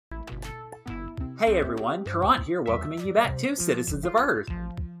Hey everyone, Caront here welcoming you back to Citizens of Earth.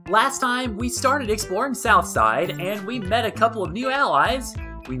 Last time we started exploring Southside and we met a couple of new allies.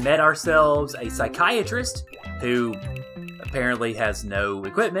 We met ourselves a psychiatrist who apparently has no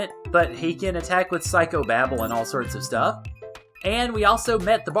equipment, but he can attack with psychobabble and all sorts of stuff. And we also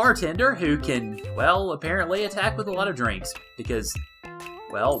met the bartender who can, well, apparently attack with a lot of drinks because,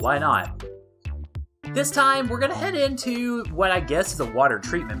 well, why not? This time, we're going to head into what I guess is a water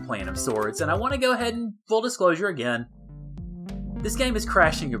treatment plant of sorts, and I want to go ahead and, full disclosure again, this game is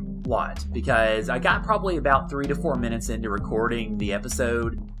crashing a lot, because I got probably about 3 to 4 minutes into recording the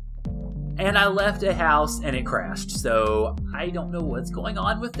episode, and I left a house and it crashed, so I don't know what's going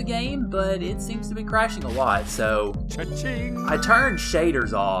on with the game, but it seems to be crashing a lot, so Cha-ching. I turned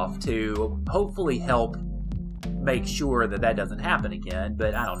shaders off to hopefully help make sure that that doesn't happen again,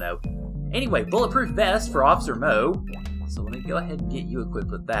 but I don't know. Anyway, bulletproof vest for Officer Mo. So let me go ahead and get you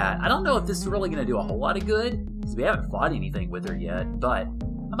equipped with that. I don't know if this is really going to do a whole lot of good, because we haven't fought anything with her yet, but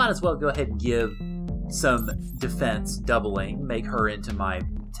I might as well go ahead and give some defense doubling, make her into my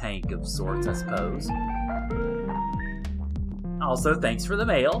tank of sorts, I suppose. Also, thanks for the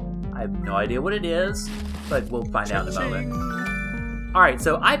mail. I have no idea what it is, but we'll find out in a moment. Alright,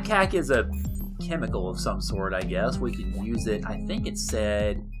 so IPCAC is a chemical of some sort, I guess. We can use it, I think it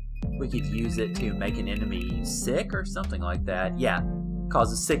said we could use it to make an enemy sick or something like that. Yeah,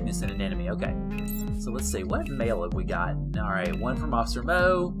 causes sickness in an enemy. Okay. So let's see, what mail have we got? Alright, one from Officer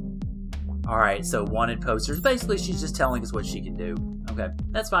Mo. Alright, so wanted posters. Basically, she's just telling us what she can do. Okay,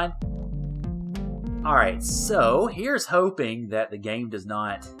 that's fine. Alright, so here's hoping that the game does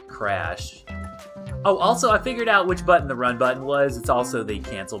not crash. Oh, also, I figured out which button the run button was. It's also the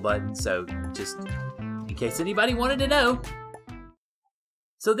cancel button, so just in case anybody wanted to know.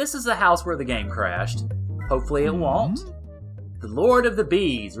 So this is the house where the game crashed. Hopefully it won't. The Lord of the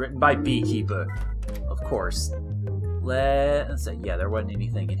Bees, written by Beekeeper. Of course. Let's see, yeah, there wasn't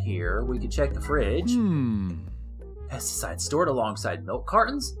anything in here. We could check the fridge. Pesticide stored alongside milk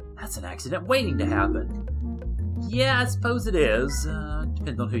cartons? That's an accident waiting to happen. Yeah, I suppose it is.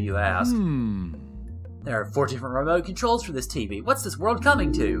 Depends on who you ask. There are 4 different remote controls for this TV. What's this world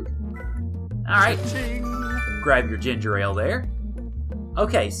coming to? Alright. Grab your ginger ale there.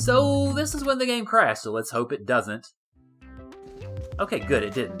 Okay, so this is when the game crashed, so let's hope it doesn't. Okay, good,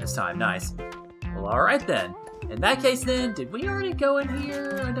 it didn't this time. Nice. Well, alright then. In that case then, did we already go in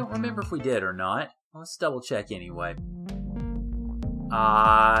here? I don't remember if we did or not. Let's double check anyway.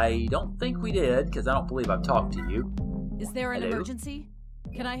 I don't think we did, because I don't believe I've talked to you. Is there an emergency?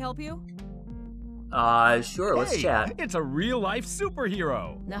 Can I help you? Sure, let's chat. It's a real-life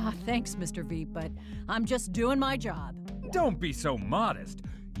superhero. Nah, thanks, Mr. V, but I'm just doing my job. Don't be so modest.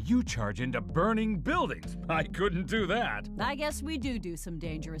 You charge into burning buildings. I couldn't do that. I guess we do some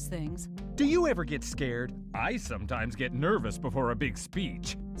dangerous things. Do you ever get scared? I sometimes get nervous before a big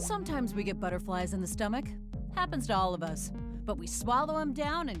speech. Sometimes we get butterflies in the stomach. Happens to all of us. But we swallow them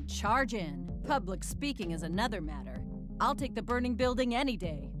down and charge in. Public speaking is another matter. I'll take the burning building any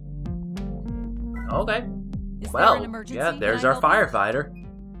day. Okay. Is there an emergency? Yeah, there's our firefighter.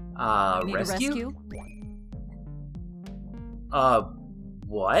 Need Rescue?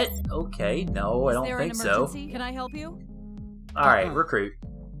 What? Okay, no, I don't think so. Can I help you? Alright, recruit.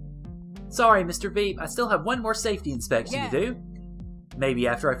 Sorry, Mr. Veep, I still have one more safety inspection to do. Maybe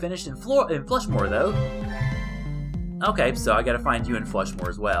after I finish in Flushmore, though. Okay, so I gotta find you in Flushmore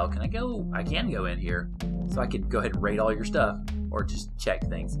as well. Can I go? I can go in here. So I can go ahead and raid all your stuff. Or just check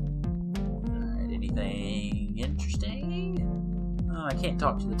things. Alright, anything interesting? Oh, I can't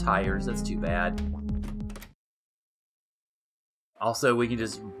talk to the tires, that's too bad. Also, we can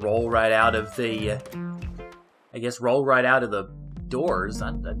just roll right out of the, I guess roll right out of the doors. I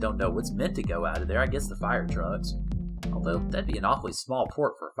don't know what's meant to go out of there. I guess the fire trucks. Although, that'd be an awfully small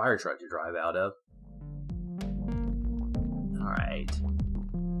port for a fire truck to drive out of. Alright.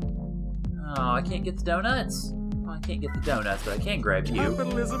 Oh, I can't get the donuts. Well, I can't get the donuts, but I can grab you.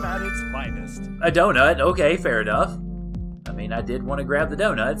 Capitalism at its finest. A donut, okay, fair enough. I mean, I did want to grab the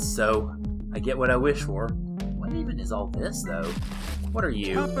donuts, so I get what I wish for. What even is all this, though? What are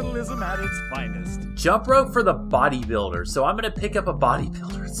you? Capitalism at its finest. Jump rope for the bodybuilder. So I'm going to pick up a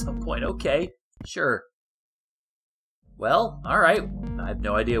bodybuilder at some point. Okay, sure. Well, alright. I have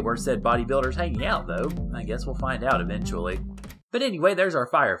no idea where said bodybuilder's hanging out, though. I guess we'll find out eventually. But anyway, there's our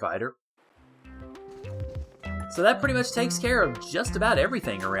firefighter. So that pretty much takes care of just about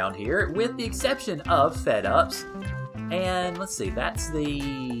everything around here, with the exception of fed-ups. And let's see, that's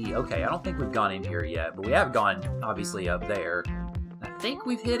the... Okay, I don't think we've gone in here yet, but we have gone, obviously, up there. I think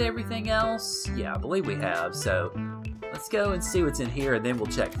we've hit everything else. Yeah, I believe we have, so let's go and see what's in here, and then we'll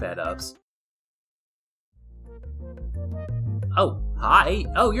check fed-ups. Oh, hi.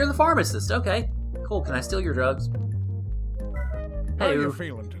 Oh, you're the pharmacist. Okay. Cool. Can I steal your drugs? How are you Hello.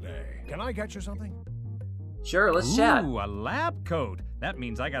 feeling today? Can I get you something? Sure, let's chat. Ooh, a lab coat. That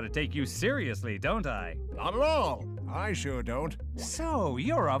means I gotta take you seriously, don't I? Not at all. I sure don't. So,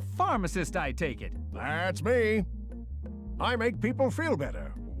 you're a pharmacist, I take it. That's me. I make people feel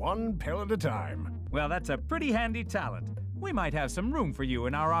better, one pill at a time. Well, that's a pretty handy talent. We might have some room for you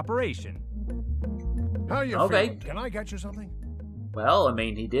in our operation. How you Okay. feeling? Can I get you something? Well, I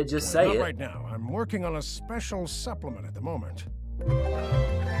mean, he did just say Not it. right now. I'm working on a special supplement at the moment.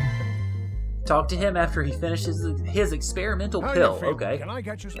 Talk to him after he finishes his experimental How pill. you feeling? Okay. Can I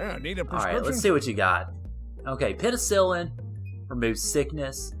get you something? Need a All prescription? right, let's see what you got. Okay, penicillin removes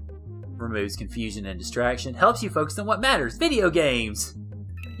sickness, removes confusion and distraction, helps you focus on what matters, video games.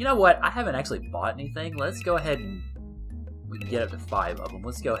 You know what? I haven't actually bought anything. Let's go ahead and we can get up to 5 of them.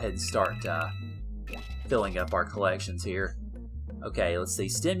 Let's go ahead and start filling up our collections here. Okay, let's see.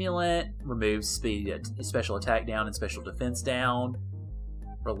 Stimulant removes special attack down and special defense down.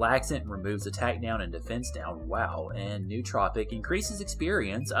 Relaxant removes attack down and defense down. Wow. And nootropic increases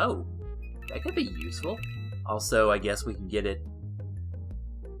experience. Oh, that could be useful. Also, I guess we can get it.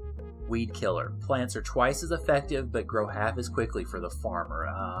 Weed killer. Plants are twice as effective, but grow half as quickly for the farmer.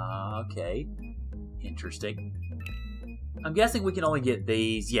 Okay. Interesting. I'm guessing we can only get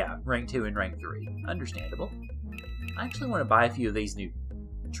these, yeah, rank 2 and rank 3. Understandable. I actually want to buy a few of these new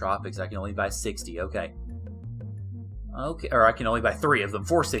tropics. I can only buy 60, okay. Okay, or I can only buy 3 of them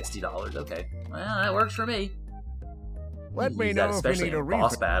for $60, okay. Well, that works for me. Let me Use know that, if you especially need a in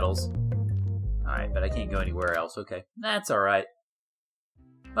boss refill. battles. Alright, but I can't go anywhere else, okay. That's alright.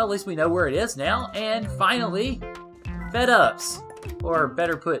 Well, at least we know where it is now. And finally, Fed Ups. Or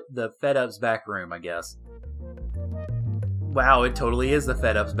better put, the Fed Ups back room, I guess. Wow, it totally is the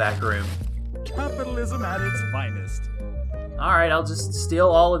Fed Ups back room. Capitalism at its finest. Alright, I'll just steal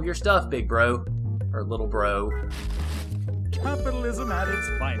all of your stuff, big bro. Or little bro. Capitalism at its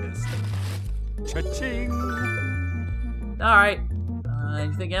finest. Cha-ching! Alright.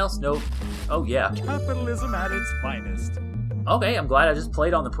 Anything else? Nope. Oh, yeah. Capitalism at its finest. Okay, I'm glad I just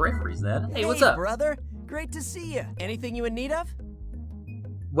played on the peripheries then. Hey, what's up? brother? Great to see you. Anything you in need of?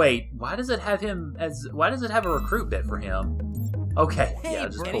 Wait, why does it have him as... Why does it have a recruit bit for him? Okay, yeah,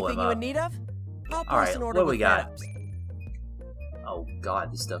 just pull anything him you up. in need of? I'll place Alright, an order what we with got? FedUps. Oh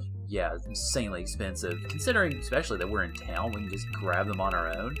god, this stuff, yeah, it's insanely expensive. Considering especially that we're in town, we can just grab them on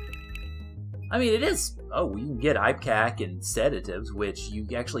our own. I mean, it is... Oh, you can get IPCAC and sedatives, which you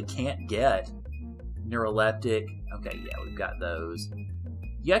actually can't get. Neuroleptic. Okay, yeah, we've got those.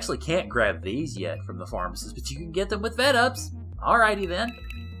 You actually can't grab these yet from the pharmacist, but you can get them with Fed-Ups. Alrighty then.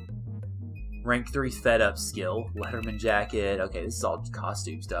 Rank 3 Fed-Up skill. Letterman jacket. Okay, this is all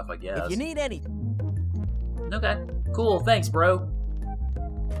costume stuff, I guess. If you need any. Okay, cool. Thanks, bro.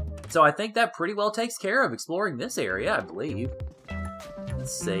 So I think that pretty well takes care of exploring this area, I believe.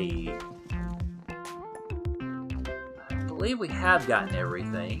 Let's see. I believe we have gotten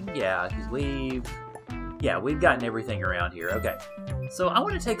everything. Yeah, because we've gotten everything around here. Okay. So I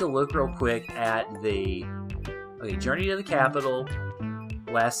want to take a look real quick at the... Okay, Journey to the Capital.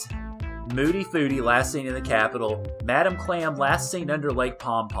 Moody Foodie, last seen in the Capital. Madam Clam, last seen under Lake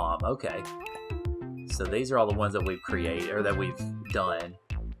Pom Pom. Okay. So these are all the ones that we've created, or that we've done.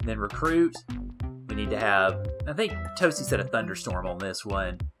 And then Recruit. We need to have... I think Toasty said a thunderstorm on this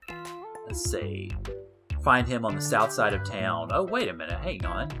one. Let's see. Find him on the south side of town. Oh, wait a minute. Hang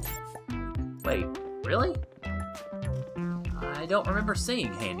on. Wait, really? I don't remember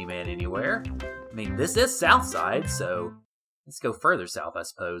seeing Handyman anywhere. I mean, this is south side, so let's go further south, I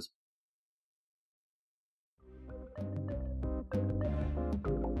suppose.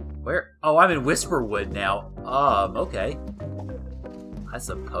 Where? Oh, I'm in Whisperwood now. Okay. I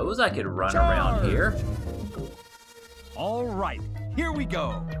suppose I could run around here. All right, here we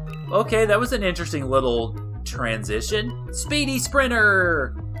go. Okay, that was an interesting little transition. Speedy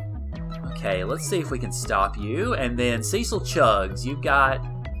Sprinter! Okay, let's see if we can stop you. And then Cecil Chugs. You've got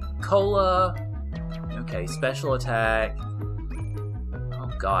Cola. Okay, special attack. Oh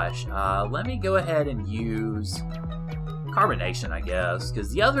gosh. Let me go ahead and use Carbonation, I guess.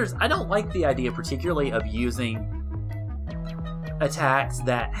 Because the others, I don't like the idea particularly of using attacks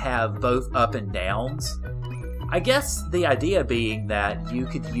that have both up and downs. I guess the idea being that you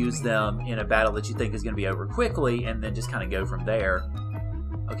could use them in a battle that you think is going to be over quickly and then just kind of go from there.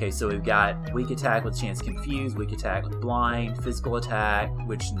 Okay, so we've got weak attack with chance confused, weak attack with blind, physical attack,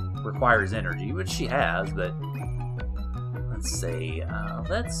 which requires energy, which she has, but let's see.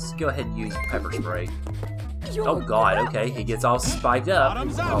 Let's go ahead and use pepper spray. Oh god, okay, he gets all spiked up.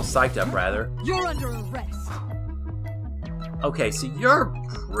 Bottoms up. All psyched up, rather. You're under arrest. Okay, so you're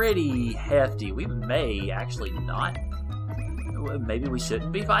pretty hefty. We may actually not. Maybe we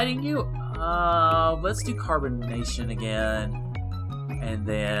shouldn't be fighting you. Let's do carbonation again. And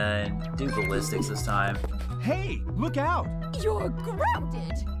then do ballistics this time. Hey, look out! You're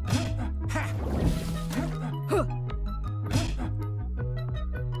grounded!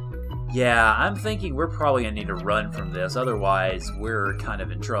 Yeah, I'm thinking we're probably gonna need to run from this, otherwise we're kind of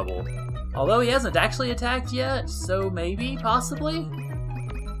in trouble. Although he hasn't actually attacked yet, so maybe, possibly?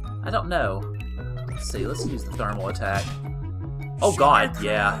 I don't know. Let's see, let's use the thermal attack. Oh god,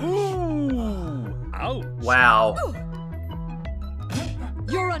 yeah. Ooh! Ouch! Wow.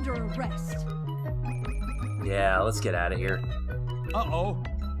 You're under arrest. Yeah, let's get out of here. Uh-oh.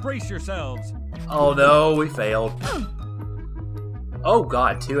 Brace yourselves. Oh no, we failed. Oh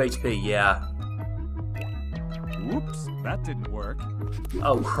god, 2 HP, yeah. Whoops, that didn't work.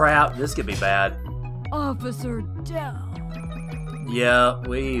 Oh crap, this could be bad. Officer down. Yeah,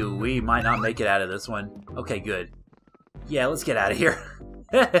 we might not make it out of this one. Okay, good. Yeah, let's get out of here.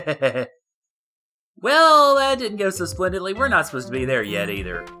 Well, that didn't go so splendidly. We're not supposed to be there yet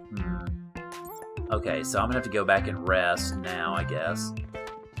either. Okay, so I'm gonna have to go back and rest now, I guess.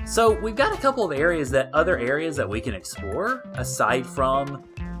 So we've got a couple of other areas that we can explore, aside from,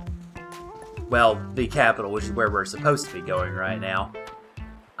 well, the capital, which is where we're supposed to be going right now.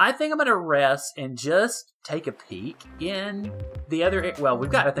 I think I'm gonna rest and just take a peek in the other, well,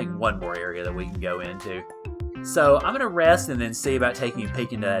 we've got, I think, one more area that we can go into. So I'm gonna rest and then see about taking a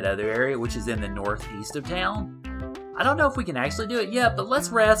peek into that other area, which is in the northeast of town. I don't know if we can actually do it yet, but let's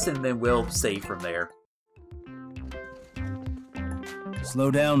rest and then we'll see from there.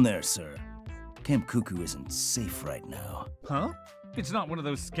 Slow down there, sir. Camp Cuckoo isn't safe right now. Huh? It's not one of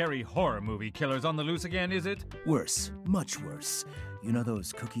those scary horror movie killers on the loose again, is it? Worse. Much worse. You know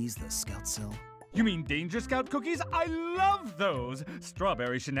those cookies the scouts sell? You mean Danger Scout cookies? I love those!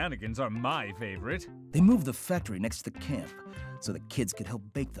 Strawberry shenanigans are my favorite. They moved the factory next to the camp so the kids could help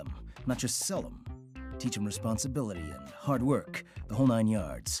bake them, not just sell them. Teach them responsibility and hard work, the whole 9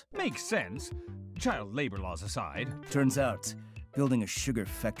 yards. Makes sense. Child labor laws aside. Turns out, building a sugar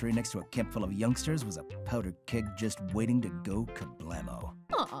factory next to a camp full of youngsters was a powder keg just waiting to go kablamo.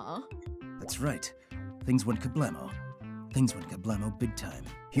 Aw. That's right. Things went kablamo. Things went kablamo big time.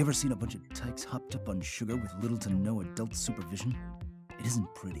 You ever seen a bunch of tykes hopped up on sugar with little to no adult supervision? It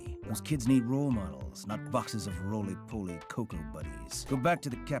isn't pretty. Those kids need role models, not boxes of roly-poly cocoa buddies. Go back to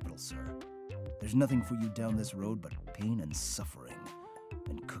the capital, sir. There's nothing for you down this road but pain and suffering.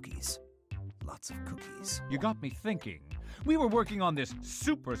 And cookies. Lots of cookies. You got me thinking. We were working on this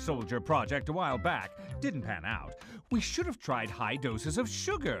super soldier project a while back. Didn't pan out. We should have tried high doses of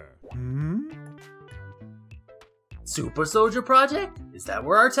sugar. Super Soldier Project? Is that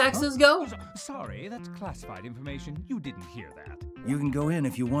where our taxes go? Sorry, that's classified information. You didn't hear that. You can go in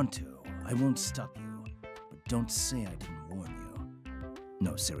if you want to. I won't stop you. But don't say I didn't warn you.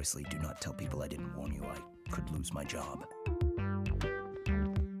 No, seriously, do not tell people I didn't warn you. I could lose my job.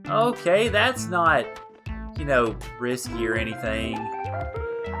 Okay, that's not, risky or anything.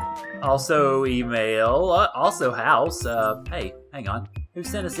 Also email, also house. Hey, hang on. Who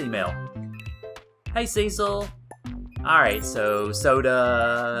sent us email? Hey, Cecil. Alright, so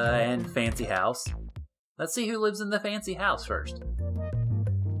soda and fancy house. Let's see who lives in the fancy house first.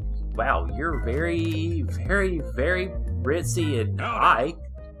 Wow, you're very, very, very ritzy and high.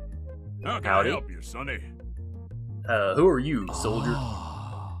 How can Howdy. I help you, Sonny? Who are you, soldier?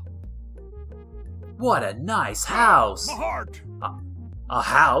 What a nice house! My heart! A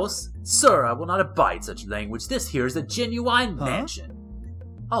house? Sir, I will not abide such language. This here is a genuine mansion.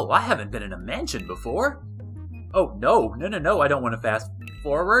 Oh, I haven't been in a mansion before. Oh, no, I don't want to fast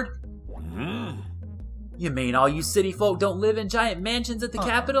forward. You mean all you city folk don't live in giant mansions at the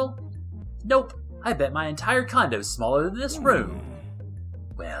capital? Nope, I bet my entire condo's smaller than this room.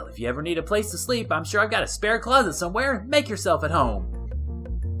 Well, if you ever need a place to sleep, I'm sure I've got a spare closet somewhere. Make yourself at home.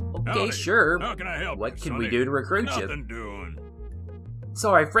 Okay, Howdy. sure. How can I help What you, can we Sonny? do to recruit you? Nothing doing.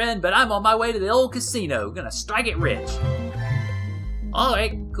 Sorry, friend, but I'm on my way to the old casino. Gonna strike it rich.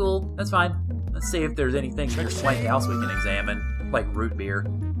 Alright, cool. That's fine. Let's see if there's anything in your swank house we can examine. Like root beer.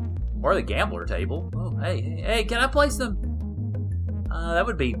 Or the gambler table. Oh, hey, can I place them? That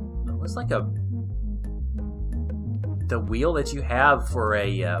would be... Looks like the wheel that you have for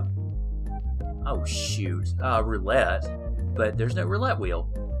a... oh, shoot. Roulette. But there's no roulette wheel.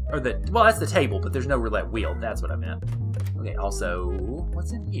 Well, that's the table, but there's no roulette wheel. That's what I meant. Okay, also...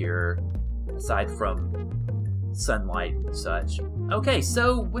 What's in here? Aside from sunlight and such. Okay,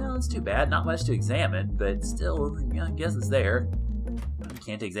 so, well, it's too bad. Not much to examine, but still, I guess it's there. I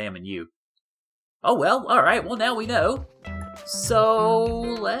can't examine you. Oh, well, alright, well, now we know. So,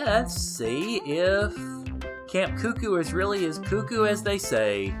 let's see if Camp Cuckoo is really as cuckoo as they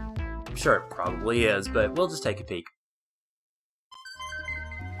say. I'm sure it probably is, but we'll just take a peek.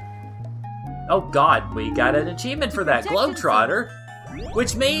 Oh god, we got an achievement for that Globetrotter,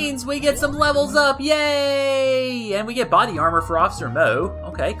 which means we get some levels up, yay! And we get body armor for Officer Mo.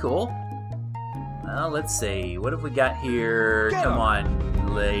 Okay, cool. Well, let's see, what have we got here? Come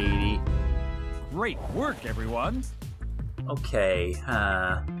on, lady. Great work, everyone. Okay,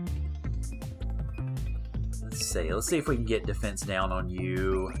 let's see if we can get defense down on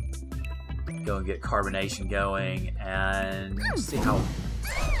you. Go and get carbonation going, and see how...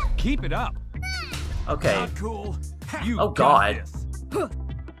 Keep it up. Okay. Not cool. You Oh got god. this.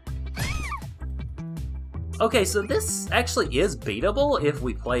 Okay, so this actually is beatable if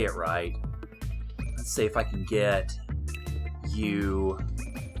we play it right. Let's see if I can get you...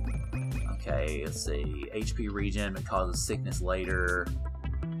 Okay, let's see. HP regen, but causes sickness later.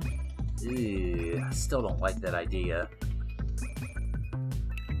 Ew, I still don't like that idea.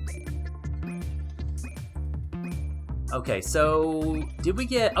 Okay, so did we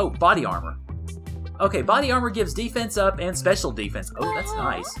get... Oh, body armor. Okay, body armor gives defense up and special defense. Oh, that's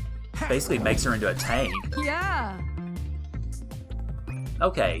nice. Basically makes her into a tank. Yeah.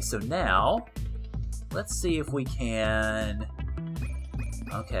 Okay, so now, let's see if we can...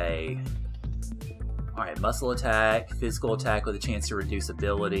 Okay. Alright, muscle attack, physical attack with a chance to reduce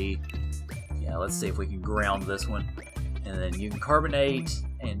ability. Yeah, let's see if we can ground this one. And then you can carbonate,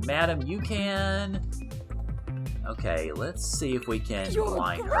 and madam, you can... Okay, let's see if we can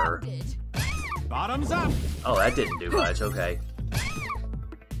blind her. Bottoms up. Oh, that didn't do much, okay.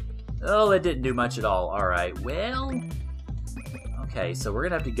 Oh, that didn't do much at all. Alright, well... Okay, so we're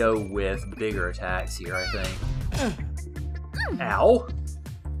gonna have to go with bigger attacks here, I think. Ow!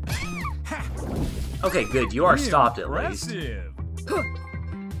 Okay, good, you are stopped at least. Impressive.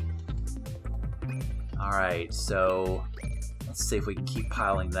 Alright, so... Let's see if we can keep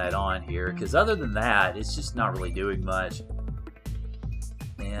piling that on here, because other than that, it's just not really doing much.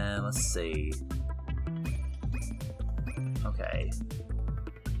 And let's see... Okay.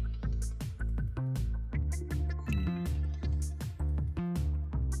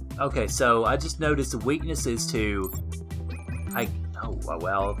 Okay, so I just noticed the weaknesses to... Oh,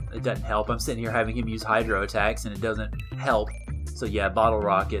 well, it doesn't help. I'm sitting here having him use hydro attacks, and it doesn't help. So yeah, bottle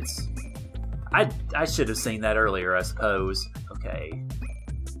rockets. I should have seen that earlier, I suppose. Okay.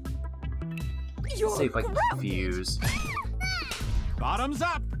 Let's see if I can confuse. Bottoms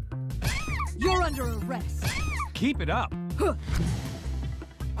up. You're under arrest. Keep it up.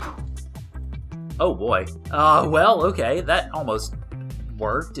 Oh boy. Well, okay, that almost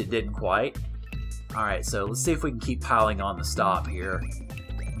worked. It didn't quite. Alright, so let's see if we can keep piling on the stop here.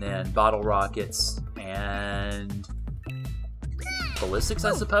 And then bottle rockets and ballistics,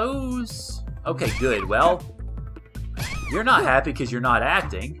 I suppose? Okay, good. Well, you're not happy because you're not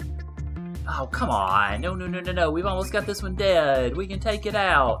acting. Oh, come on. No. We've almost got this one dead. We can take it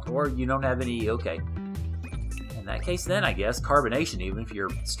out. Or you don't have any... Okay. In that case, then, I guess, carbonation, even if you're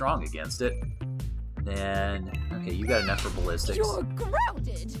strong against it. Then... Okay, you got enough for ballistics. You're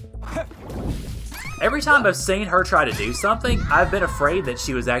grounded. Every time I've seen her try to do something, I've been afraid that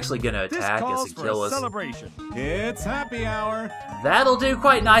she was actually going to attack us and kill us. Celebration. It's happy hour. That'll do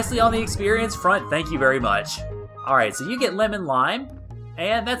quite nicely on the experience front. Thank you very much. Alright, so you get lemon lime,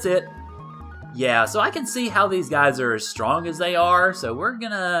 and that's it. Yeah, so I can see how these guys are as strong as they are, so we're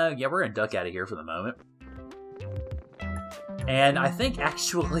gonna duck out of here for the moment. And I think,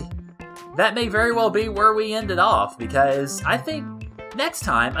 actually, that may very well be where we ended off, because I think next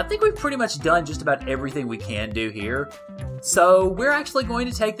time, I think we've pretty much done just about everything we can do here. So we're actually going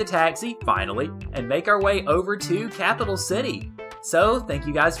to take the taxi, finally, and make our way over to Capital City. So thank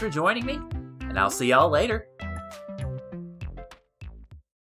you guys for joining me, and I'll see y'all later.